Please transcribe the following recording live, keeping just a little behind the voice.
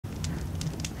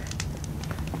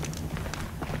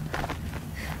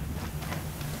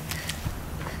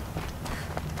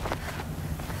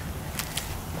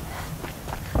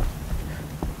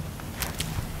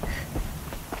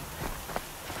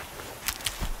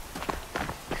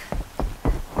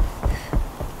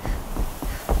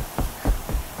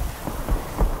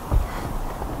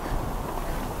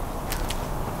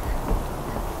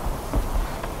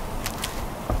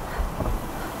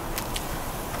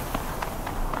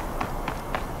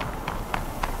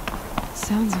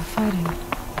sounds of fighting.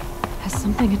 Has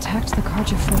something attacked the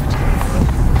carja fort?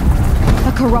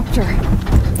 A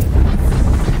corruptor!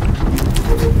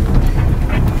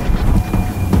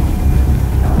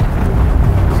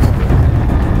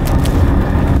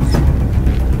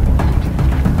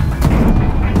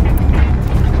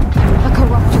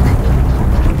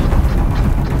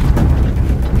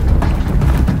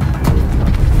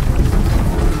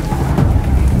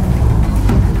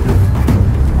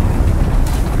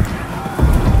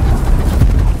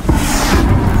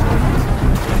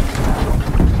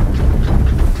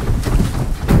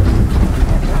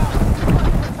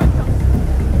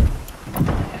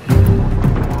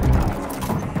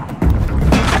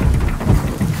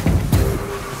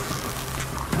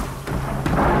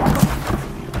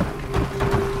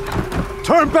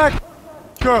 Turn back,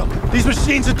 girl! These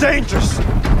machines are dangerous!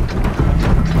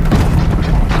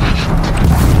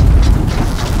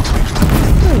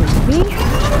 Me?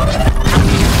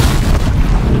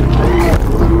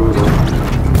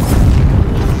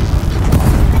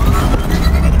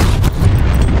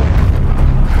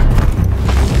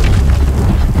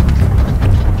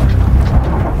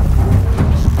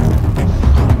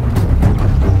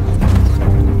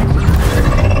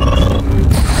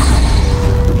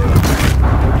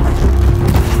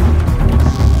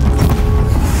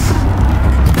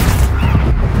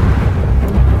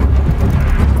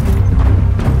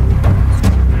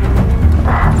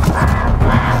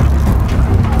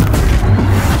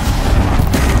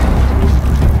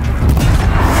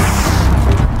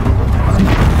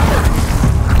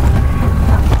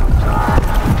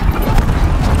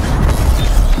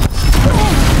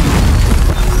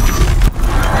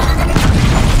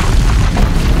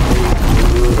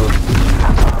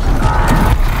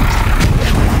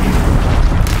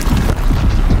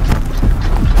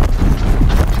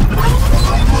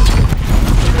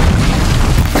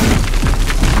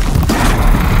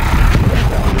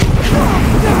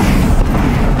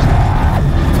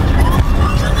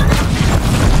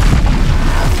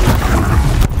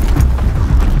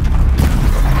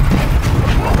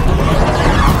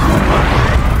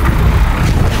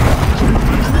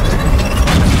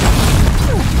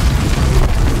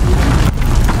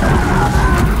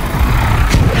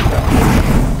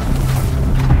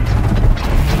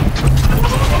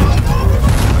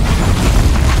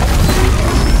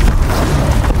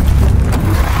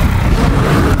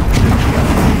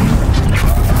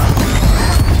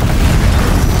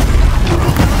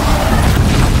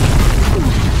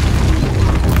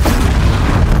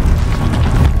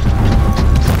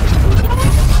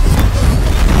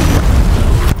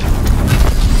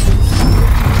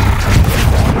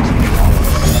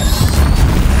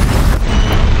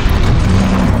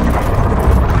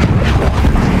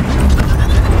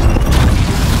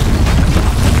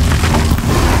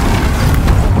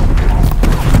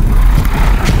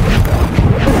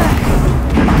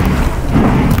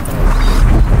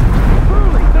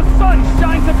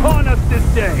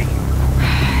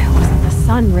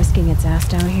 Risking its ass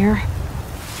down here.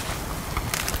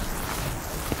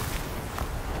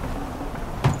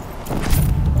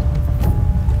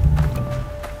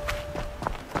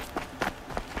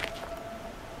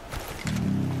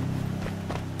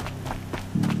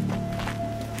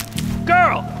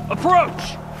 Girl,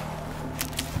 approach!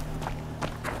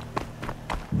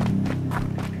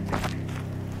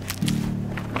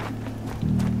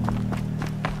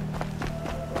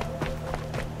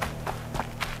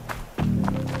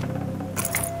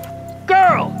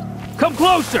 Come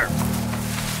closer!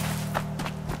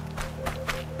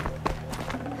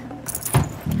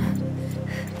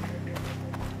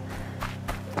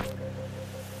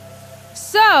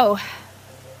 So,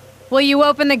 will you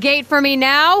open the gate for me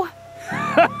now?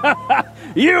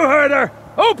 You heard her!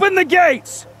 Open the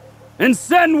gates! And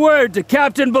send word to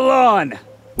Captain Balon!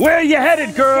 Where are you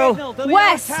headed, girl?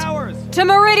 West! To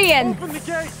Meridian! Open the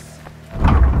gates!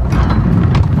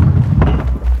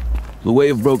 The Way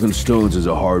of Broken Stones is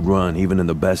a hard run, even in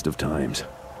the best of times.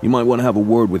 You might want to have a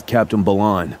word with Captain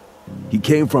Balon. He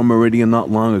came from Meridian not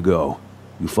long ago.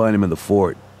 You find him in the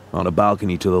fort, on a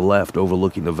balcony to the left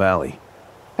overlooking the valley.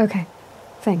 Okay,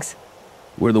 thanks.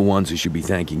 We're the ones who should be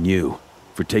thanking you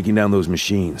for taking down those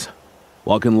machines.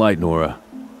 Walk in light, Nora.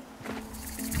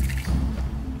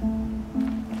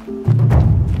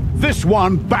 This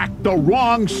one backed the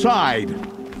wrong side.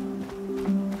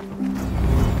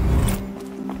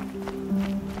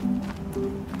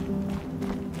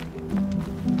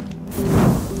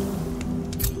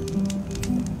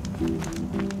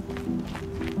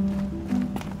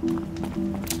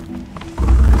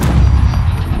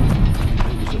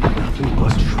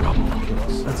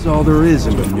 That's all there is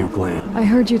in Banuk land. I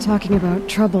heard you talking about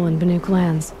trouble in Banuk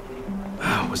lands.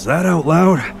 Was that out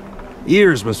loud?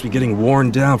 Ears must be getting worn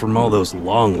down from all those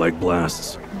long leg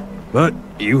blasts. But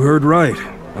you heard right.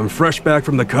 I'm fresh back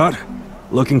from the cut,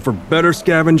 looking for better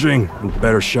scavenging and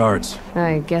better shards.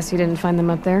 I guess you didn't find them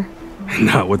up there?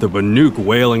 Not with the Banuk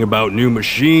wailing about new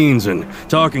machines and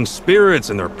talking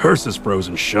spirits and their purses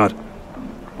frozen shut.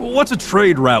 What's a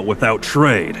trade route without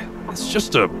trade? It's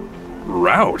just a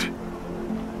route.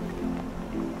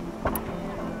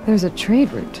 There's a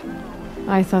trade route.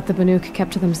 I thought the Banuk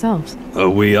kept to themselves.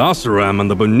 We Oseram and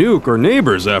the Banuk are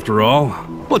neighbors after all.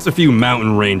 What's a few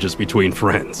mountain ranges between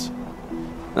friends?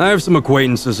 I have some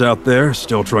acquaintances out there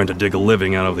still trying to dig a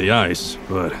living out of the ice,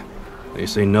 but they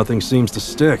say nothing seems to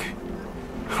stick.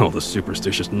 All the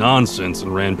superstitious nonsense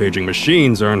and rampaging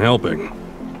machines aren't helping.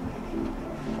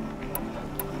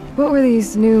 What were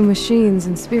these new machines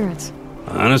and spirits?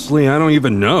 Honestly, I don't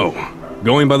even know.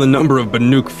 Going by the number of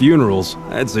Banuk funerals,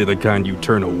 I'd say the kind you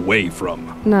turn away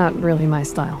from. Not really my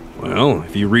style. Well,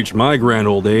 if you reach my grand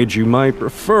old age, you might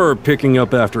prefer picking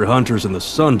up after hunters in the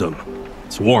Sundom.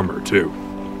 It's warmer, too.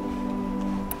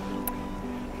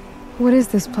 What is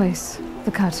this place?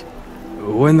 The Cut?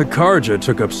 When the Karja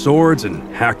took up swords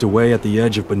and hacked away at the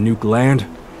edge of Banuk land,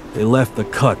 they left the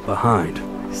Cut behind.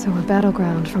 So a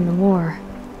battleground from the war.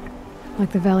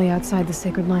 Like the valley outside the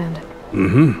Sacred Land.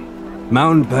 Mm-hmm.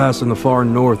 Mountain Pass in the far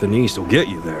north and east will get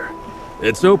you there.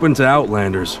 It's open to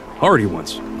outlanders, hardy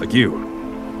ones, like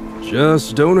you.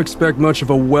 Just don't expect much of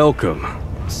a welcome,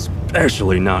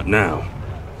 especially not now.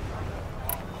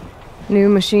 New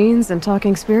machines and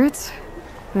talking spirits?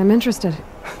 I'm interested.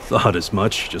 Thought as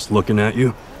much, just looking at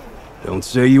you. Don't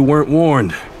say you weren't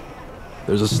warned.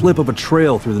 There's a slip of a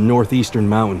trail through the northeastern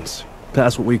mountains,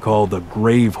 past what we call the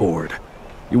Grave Horde.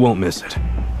 You won't miss it.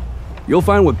 You'll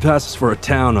find what passes for a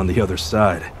town on the other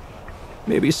side.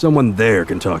 Maybe someone there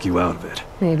can talk you out of it.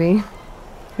 Maybe.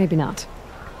 Maybe not.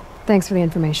 Thanks for the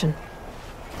information.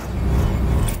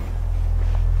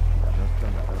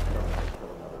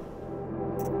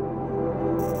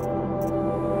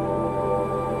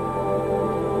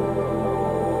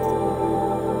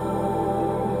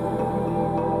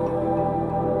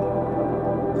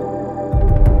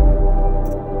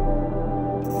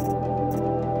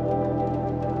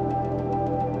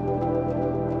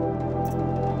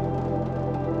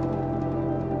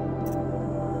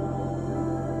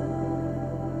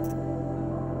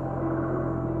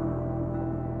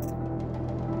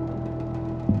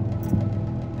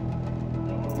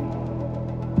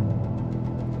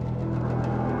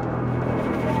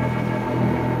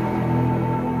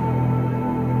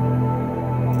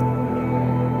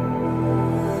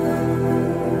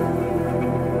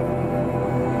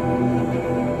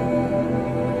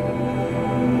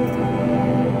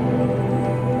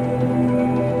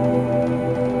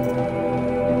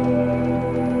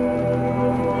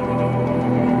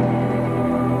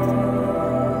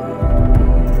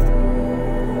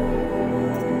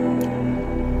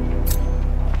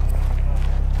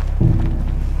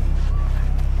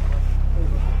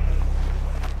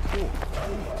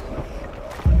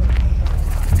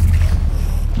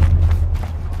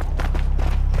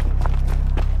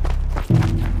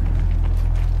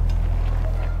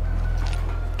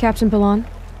 Captain Balan,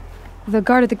 the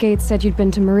guard at the gate said you'd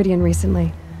been to Meridian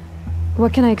recently.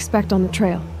 What can I expect on the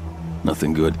trail?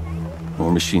 Nothing good.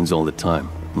 More machines all the time,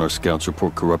 and our scouts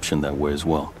report corruption that way as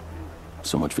well.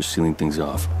 So much for sealing things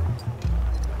off.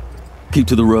 Keep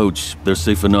to the roads. They're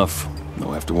safe enough.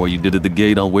 Though after what you did at the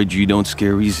gate, I'll wager you don't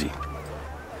scare easy.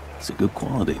 It's a good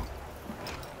quality.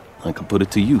 I can put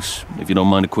it to use, if you don't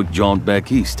mind a quick jaunt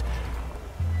back east.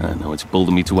 I know it's bold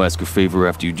of me to ask a favor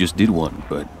after you just did one,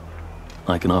 but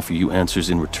I can offer you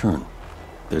answers in return.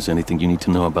 If there's anything you need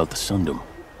to know about the Sundom.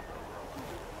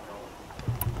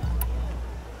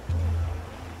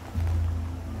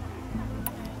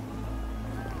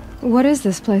 What is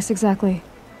this place exactly?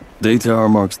 Day Tower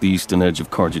marks the eastern edge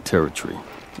of Karja territory.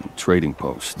 A trading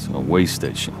post, a way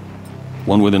station.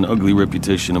 One with an ugly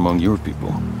reputation among your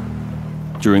people.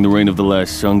 During the reign of the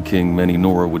last Sun King, many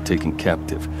Nora were taken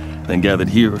captive, then gathered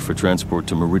here for transport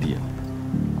to Meridian,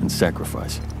 and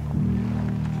sacrifice.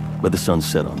 But the sun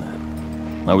set on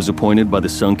that. I was appointed by the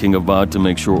Sun King Avad to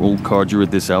make sure old Karja at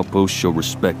this outpost show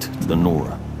respect to the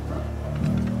Nora.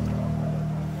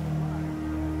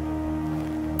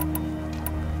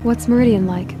 What's Meridian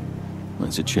like?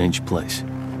 It's a changed place.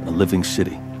 A living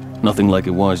city. Nothing like it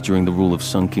was during the rule of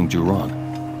Sun King Jiran.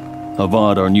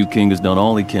 Avad, our new king, has done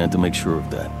all he can to make sure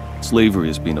of that. Slavery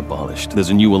has been abolished.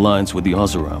 There's a new alliance with the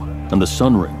Oseram. And the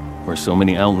Sun Ring, where so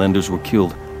many Outlanders were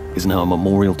killed, is now a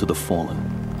memorial to the fallen.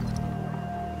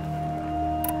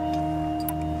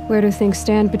 Where do things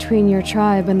stand between your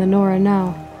tribe and the Nora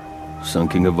now? Sun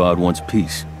King Avad wants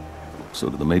peace. So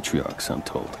do the matriarchs, I'm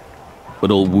told.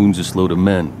 But old wounds are slow to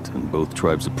mend, and both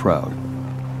tribes are proud.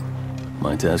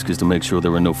 My task is to make sure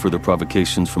there are no further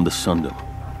provocations from the Sundom.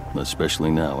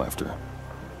 Especially now after...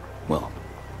 well,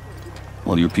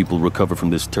 while your people recover from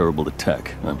this terrible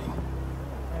attack, I mean.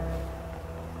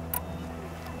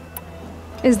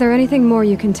 Is there anything more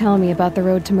you can tell me about the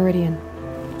road to Meridian?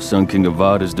 Sun King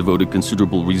Avad has devoted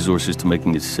considerable resources to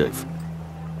making it safe.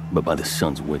 But by the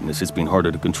Sun's witness, it's been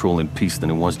harder to control in peace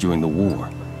than it was during the war.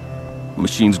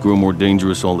 Machines grow more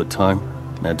dangerous all the time.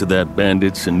 Add to that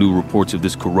bandits and new reports of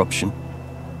this corruption.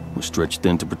 We're stretched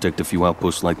thin to protect a few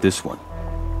outposts like this one.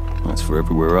 As for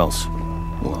everywhere else,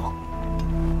 well,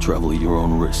 travel at your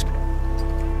own risk.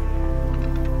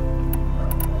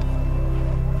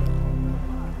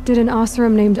 Did an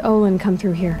Oseram named Olin come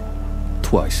through here?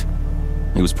 Twice.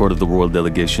 He was part of the royal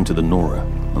delegation to the Nora,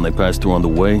 and they passed through on the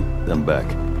way, then back.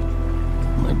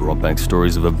 And they brought back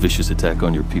stories of a vicious attack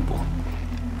on your people.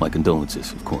 My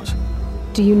condolences, of course.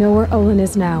 Do you know where Olin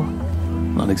is now?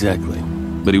 Not exactly,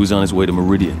 but he was on his way to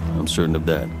Meridian, I'm certain of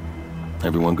that.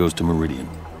 Everyone goes to Meridian.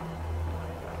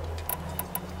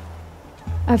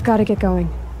 I've got to get going.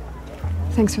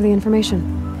 Thanks for the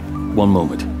information. One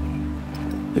moment.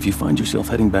 If you find yourself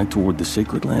heading back toward the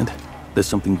Sacred Land, there's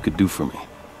something you could do for me.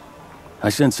 I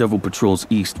sent several patrols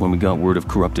east when we got word of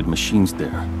corrupted machines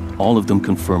there. All of them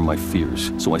confirmed my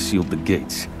fears, so I sealed the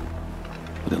gates.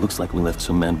 But it looks like we left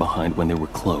some men behind when they were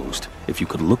closed. If you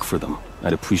could look for them,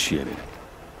 I'd appreciate it.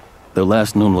 Their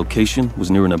last known location was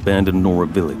near an abandoned Nora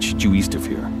village, due east of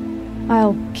here.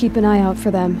 I'll keep an eye out for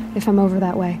them if I'm over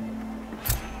that way.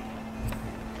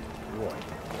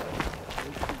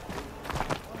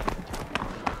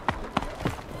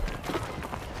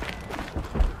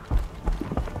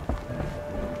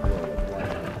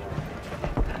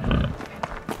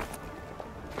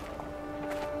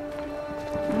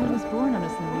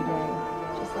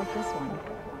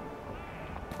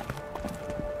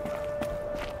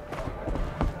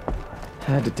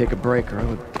 I had to take a break or I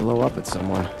would blow up at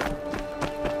someone.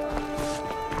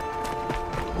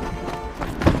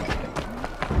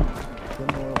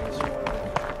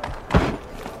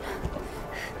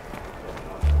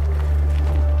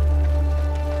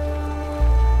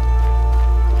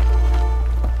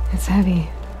 It's heavy.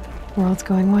 World's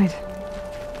going white.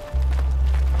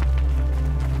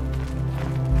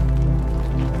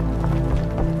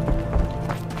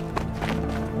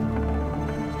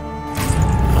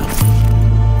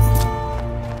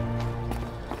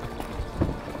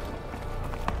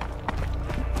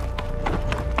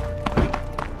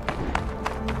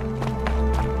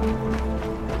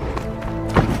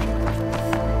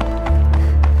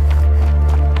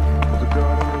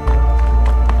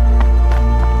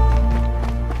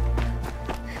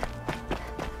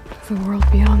 The world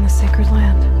beyond the Sacred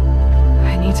Land.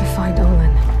 I need to find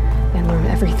Olin and learn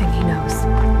everything he knows.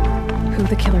 Who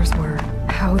the killers were,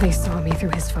 how they saw me through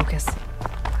his focus,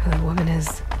 who the woman is,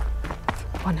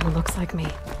 the one who looks like me,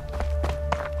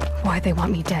 why they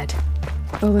want me dead.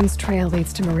 Olin's trail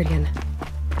leads to Meridian.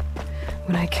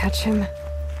 When I catch him,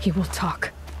 he will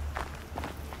talk.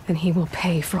 And he will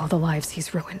pay for all the lives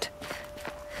he's ruined.